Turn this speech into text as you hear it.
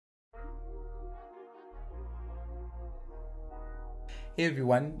Hey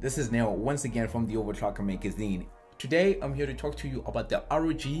everyone, this is Neo once again from the Overclocker Magazine. Today I'm here to talk to you about the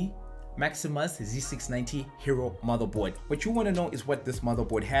ROG MAXIMUS Z690 HERO motherboard. What you want to know is what this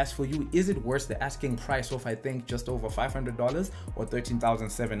motherboard has for you. Is it worth the asking price of I think just over $500 or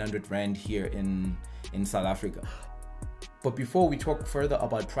 13,700 Rand here in South Africa? But before we talk further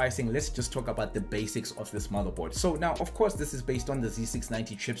about pricing, let's just talk about the basics of this motherboard. So now, of course, this is based on the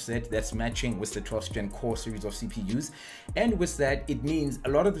Z690 chipset that's matching with the 12th gen core series of CPUs. And with that, it means a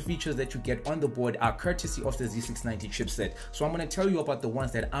lot of the features that you get on the board are courtesy of the Z690 chipset. So I'm going to tell you about the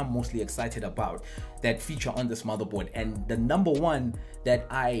ones that I'm mostly excited about that feature on this motherboard. And the number one that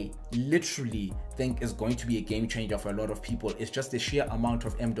I literally think is going to be a game changer for a lot of people is just the sheer amount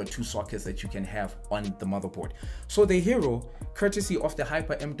of M.2 sockets that you can have on the motherboard. So the Hero, courtesy of the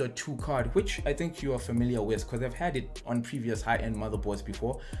Hyper M.2 card, which I think you are familiar with because I've had it on previous high-end motherboards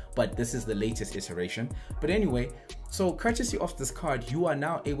before, but this is the latest iteration. But anyway, so courtesy of this card, you are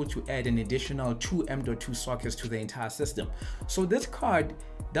now able to add an additional 2 M.2 sockets to the entire system. So this card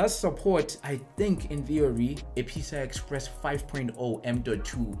does support, I think in theory, a PCI Express 5.0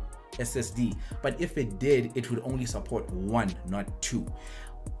 M.2 SSD, but if it did, it would only support 1, not 2.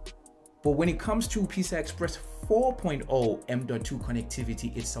 But when it comes to PCI Express 4.0 M.2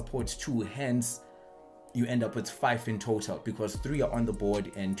 connectivity, it supports 2, hence you end up with 5 in total because 3 are on the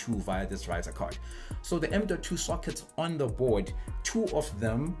board and 2 via this riser card. So the M.2 sockets on the board, 2 of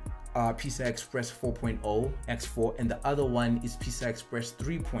them are PCI Express 4.0 X4 and the other one is PCI Express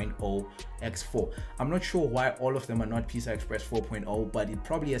 3.0 X4. I'm not sure why all of them are not PCI Express 4.0, but it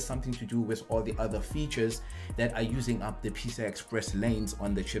probably has something to do with all the other features that are using up the PCI Express lanes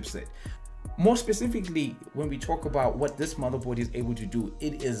on the chipset. More specifically, when we talk about what this motherboard is able to do,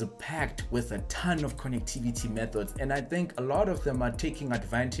 it is packed with a ton of connectivity methods, and I think a lot of them are taking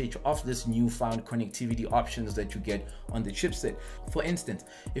advantage of this newfound connectivity options that you get on the chipset. For instance,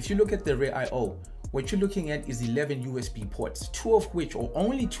 if you look at the rear I/O, what you're looking at is 11 USB ports, 2 of which, or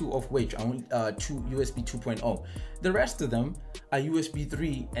only 2 of which, are USB 2.0. The rest of them are USB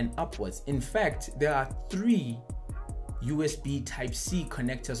 3 and upwards. In fact, there are 3 USB Type-C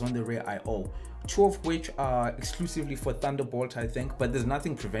connectors on the rear I/O, 2 of which are exclusively for Thunderbolt, I think, but there's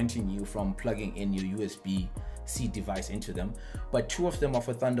nothing preventing you from plugging in your USB-C device into them. But 2 of them are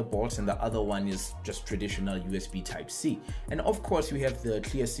for Thunderbolts and the other one is just traditional USB Type-C. And of course, you have the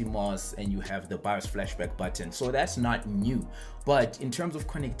clear CMOS and you have the BIOS flashback button, so that's not new. But in terms of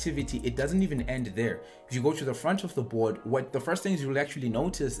connectivity, it doesn't even end there. If you go to the front of the board, what the first things you'll actually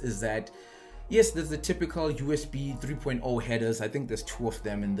notice is that yes, there's the typical USB 3.0 headers. I think there's 2 of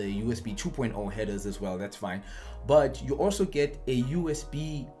them in the USB 2.0 headers as well. That's fine. But you also get a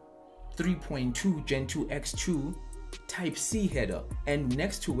USB 3.2 Gen 2 X2 Type-C header. And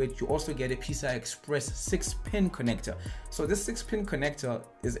next to it, you also get a PCI Express 6-pin connector. So this 6-pin connector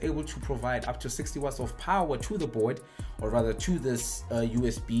is able to provide up to 60 watts of power to the board, or rather to this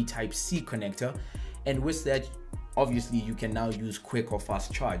USB Type-C connector. And with that, obviously you can now use quick or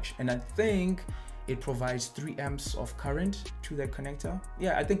fast charge, and I think it provides 3 amps of current to that connector.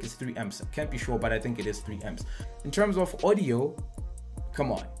 Yeah, I think it's 3 amps. I can't be sure, but I think it is 3 amps. In terms of audio,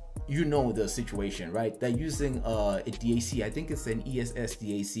 come on, you know the situation, right? They're using a DAC. I think it's an ESS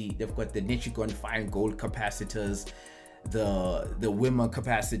DAC. They've got the Nichigon fine gold capacitors, the Wimmer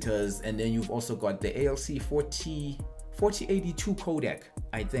capacitors, and then you've also got the ALC 4082 codec,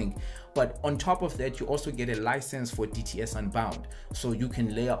 I think. But on top of that, you also get a license for DTS Unbound, so you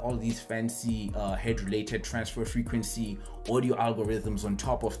can layer all these fancy head-related transfer frequency audio algorithms on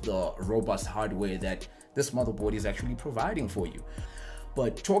top of the robust hardware that this motherboard is actually providing for you.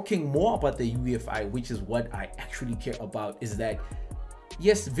 But talking more about the UEFI, which is what I actually care about, is that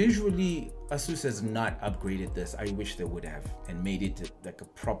yes, visually ASUS has not upgraded this. I wish they would have and made it like a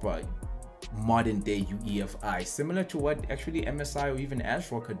proper modern day UEFI, similar to what actually MSI or even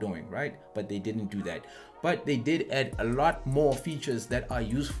ASRock are doing, right? But they didn't do that. But they did add a lot more features that are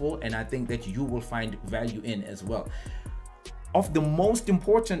useful, and I think that you will find value in as well. Of the most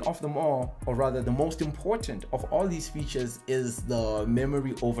important of them all, or rather the most important of all these features, is the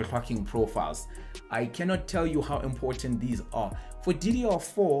memory overclocking profiles. I cannot tell you how important these are. For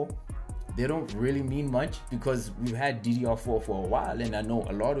DDR4, they don't really mean much because we've had DDR4 for a while, and I know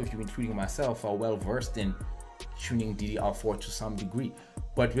a lot of you, including myself, are well versed in tuning DDR4 to some degree.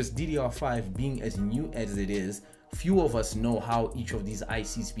 But with DDR5 being as new as it is, few of us know how each of these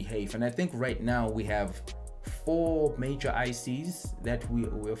ICs behave. And I think right now we have 4 major ICs that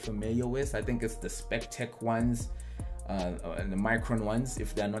we're familiar with. I think it's the Spectec ones and the Micron ones,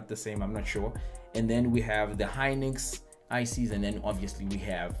 if they're not the same, I'm not sure. And then we have the Hynix ICs, and then obviously we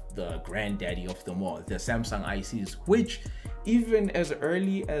have the granddaddy of them all, the Samsung ICs, which even as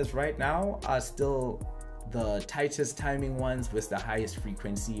early as right now are still the tightest timing ones with the highest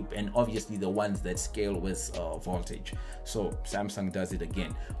frequency, and obviously the ones that scale with voltage. So Samsung does it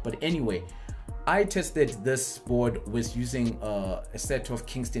again. But anyway, I tested this board with using a set of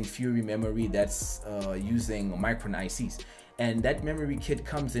Kingston Fury memory that's using Micron ICs. And that memory kit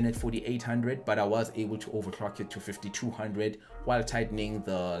comes in at 4800, but I was able to overclock it to 5200 while tightening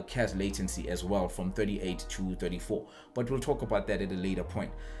the cache latency as well from 38 to 34. But we'll talk about that at a later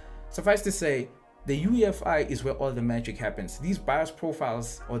point. Suffice to say, the UEFI is where all the magic happens. These BIOS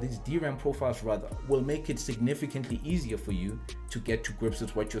profiles, or these DRAM profiles rather, will make it significantly easier for you to get to grips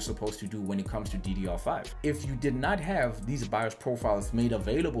with what you're supposed to do when it comes to DDR5. If you did not have these BIOS profiles made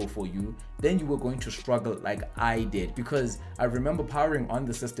available for you, then you were going to struggle like I did, because I remember powering on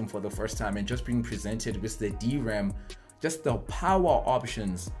the system for the first time and just being presented with the DRAM, just the power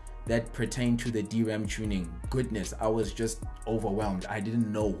options that pertain to the DRAM tuning. Goodness, I was just overwhelmed. I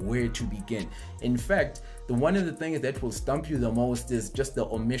didn't know where to begin. In fact, one of the things that will stump you the most is just the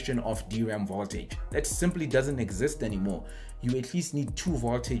omission of DRAM voltage. That simply doesn't exist anymore. You at least need two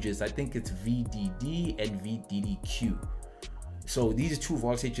voltages. I think it's VDD and VDDQ. So these two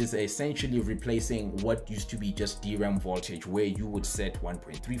voltages are essentially replacing what used to be just DRAM voltage, where you would set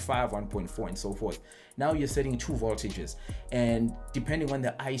 1.35, 1.4 and so forth. Now you're setting two voltages, and depending on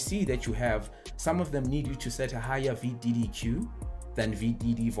the IC that you have, some of them need you to set a higher VDDQ than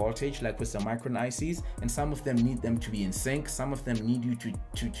VDD voltage, like with the Micron ICs, and some of them need them to be in sync. Some of them need you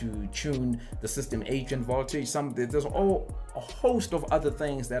to tune the system agent voltage. There's a host of other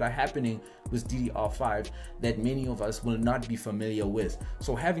things that are happening with DDR5 that many of us will not be familiar with.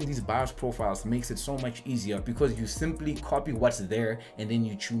 So having these BIOS profiles makes it so much easier, because you simply copy what's there and then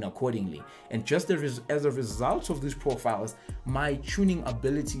you tune accordingly. And just as a result of these profiles, my tuning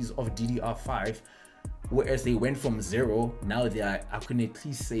abilities of DDR5, whereas they went from 0, now they are, I can at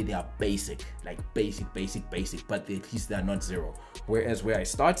least say they are basic, like basic, but at least they're not 0. Whereas where I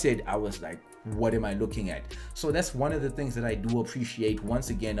started, I was like, what am I looking at? So that's one of the things that I do appreciate once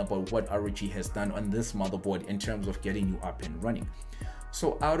again about what ROG has done on this motherboard in terms of getting you up and running.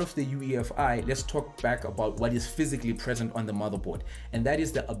 So out of the UEFI, let's talk back about what is physically present on the motherboard, and that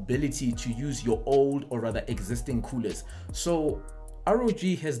is the ability to use your old, or rather existing, coolers. So ROG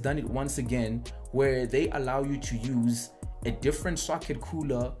has done it once again, where they allow you to use a different socket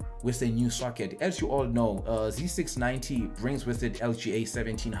cooler with a new socket. As you all know, Z690 brings with it LGA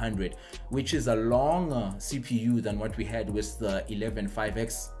 1700, which is a longer CPU than what we had with the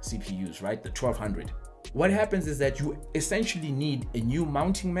 115X CPUs, right? The 1200. What happens is that you essentially need a new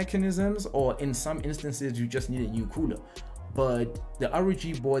mounting mechanisms, or in some instances, you just need a new cooler. But the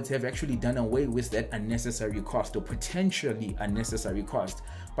ROG boards have actually done away with that unnecessary cost, or potentially unnecessary cost,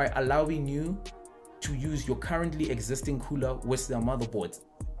 by allowing you to use your currently existing cooler with their motherboards.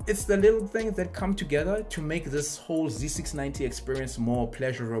 It's the little things that come together to make this whole Z690 experience more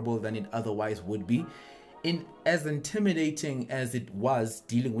pleasurable than it otherwise would be. As intimidating as it was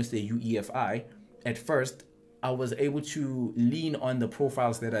dealing with the UEFI, at first, I was able to lean on the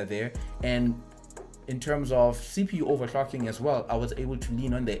profiles that are there, and in terms of CPU overclocking as well, I was able to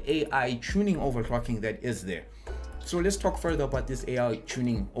lean on the AI tuning overclocking that is there. So let's talk further about this AI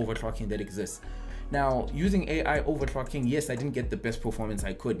tuning overclocking that exists. Now, using AI overclocking, yes, I didn't get the best performance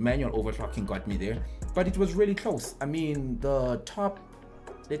I could. Manual overclocking got me there, but it was really close. I mean, the top,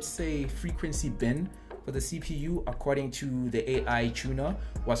 let's say, frequency bin for the CPU, according to the AI tuner,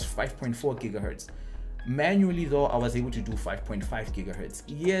 was 5.4 gigahertz. Manually though, I was able to do 5.5 gigahertz.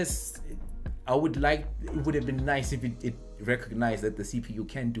 Yes, it would have been nice if it recognized that the CPU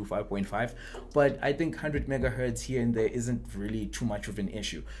can do 5.5, but I think 100 megahertz here and there isn't really too much of an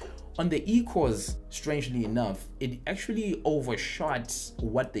issue. On the E-cores, strangely enough, it actually overshot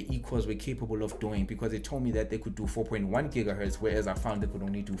what the E-cores were capable of doing, because it told me that they could do 4.1 gigahertz, whereas I found they could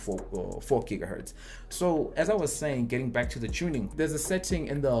only do 4 gigahertz. So as I was saying, getting back to the tuning, there's a setting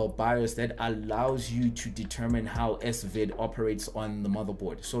in the BIOS that allows you to determine how SVID operates on the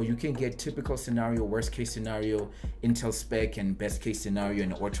motherboard. So you can get typical scenario, worst case scenario, Intel spec, and best case scenario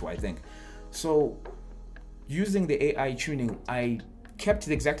and auto, I think. So using the AI tuning, I kept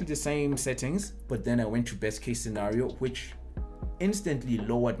exactly the same settings, but then I went to best case scenario, which instantly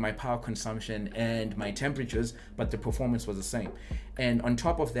lowered my power consumption and my temperatures, but the performance was the same. And on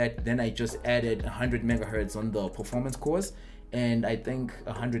top of that, then I just added 100 megahertz on the performance cores, and I think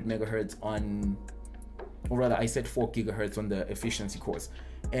 100 megahertz on, or rather I set 4 gigahertz on the efficiency cores.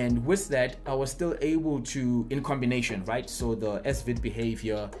 And with that, I was still able to, in combination, right? So the SVID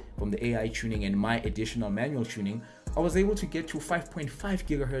behavior from the AI tuning and my additional manual tuning, I was able to get to 5.5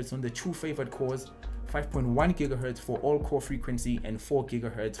 gigahertz on the 2 favored cores, 5.1 gigahertz for all core frequency and 4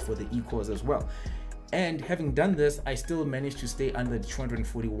 gigahertz for the E-cores as well. And having done this, I still managed to stay under the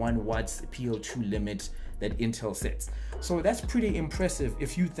 241 watts PL2 limit that Intel sets. So that's pretty impressive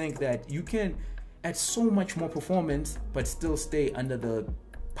if you think that you can add so much more performance but still stay under the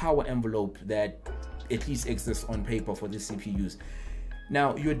power envelope that at least exists on paper for the CPUs.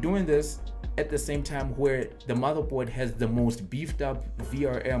 Now you're doing this at the same time where the motherboard has the most beefed up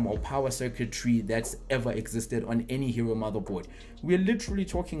VRM or power circuitry that's ever existed on any Hero motherboard. We're literally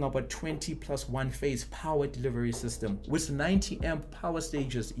talking about 20+1 phase power delivery system with 90 amp power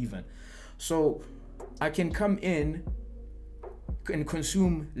stages even. So I can come in and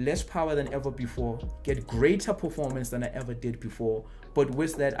consume less power than ever before, get greater performance than I ever did before, but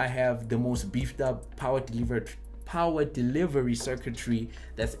with that I have the most beefed up power delivery circuitry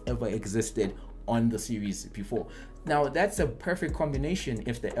that's ever existed on the series before. Now that's a perfect combination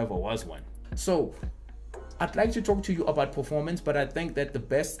if there ever was one. So I'd like to talk to you about performance, but I think that the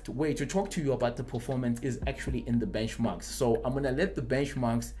best way to talk to you about the performance is actually in the benchmarks. So I'm gonna let the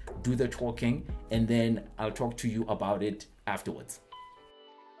benchmarks do the talking and then I'll talk to you about it afterwards.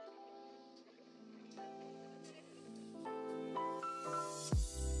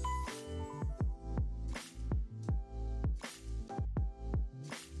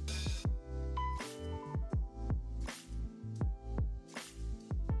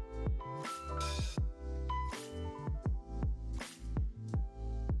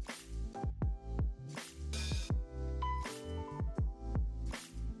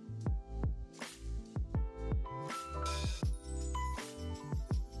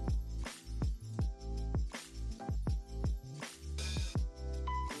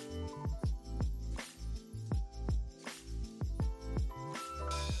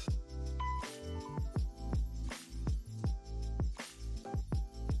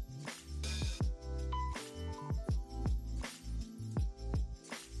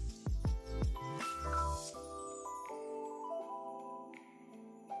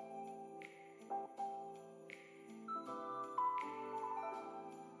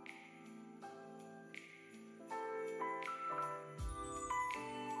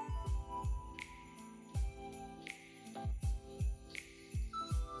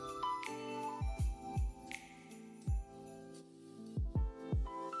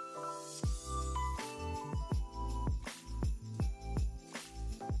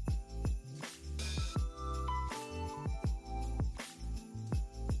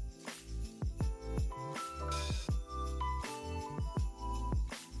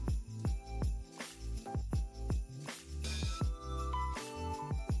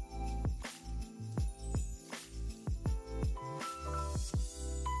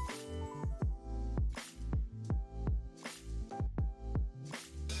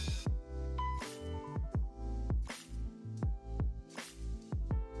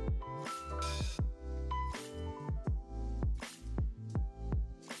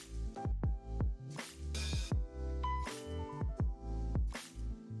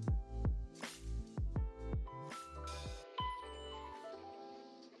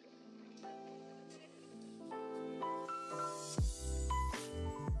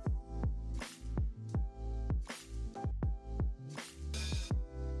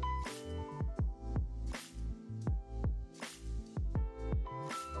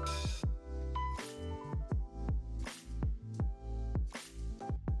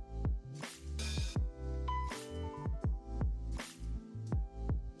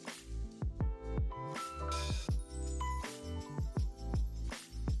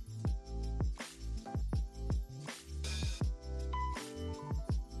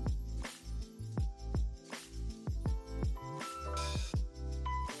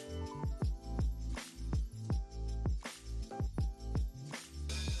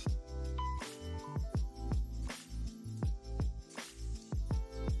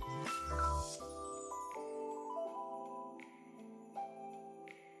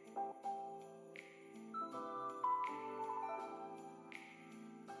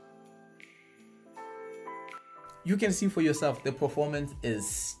 you can see for yourself the performance is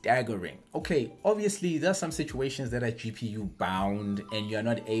staggering. Okay, obviously there are some situations that are GPU bound and you're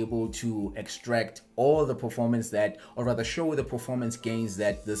not able to extract all the performance that, or rather show the performance gains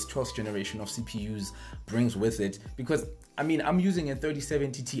that this 12th generation of CPUs brings with it, because I mean, I'm using a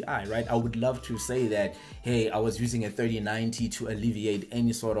 3070 Ti, right? I would love to say that, hey, I was using a 3090 to alleviate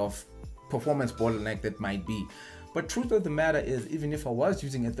any sort of performance bottleneck that might be. But truth of the matter is, even if I was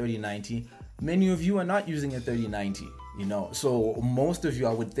using a 3090, many of you are not using a 3090. you know. So most of you,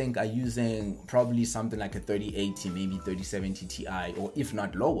 I would think, are using probably something like a 3080, maybe 3070 Ti, or if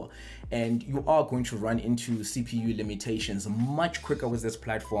not lower, and you are going to run into CPU limitations much quicker with this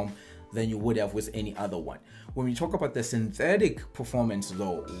platform than you would have with any other one. When we talk about the synthetic performance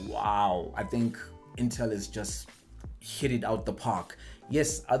though, wow, I think Intel is just hit it out the park.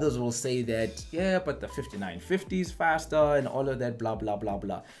 Yes, others will say that, yeah, but the 5950 is faster and all of that, blah, blah, blah,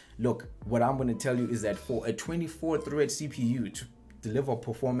 blah. Look, what I'm going to tell you is that for a 24-thread CPU to deliver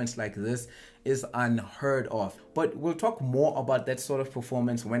performance like this is unheard of. But we'll talk more about that sort of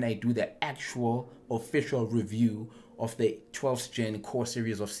performance when I do the actual official review of the 12th gen core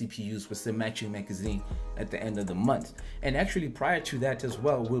series of CPUs with the matching magazine at the end of the month. And actually prior to that as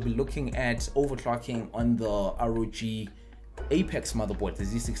well, we'll be looking at overclocking on the ROG APEX motherboard, the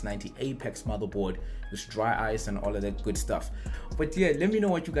Z690 APEX motherboard with dry ice and all of that good stuff. But yeah, let me know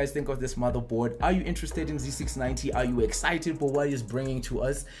what you guys think of this motherboard. Are you interested in Z690? Are you excited for what it's bringing to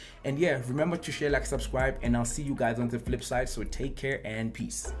us? And yeah, remember to share, like, subscribe, and I'll see you guys on the flip side. So take care and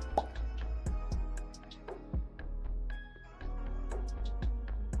peace.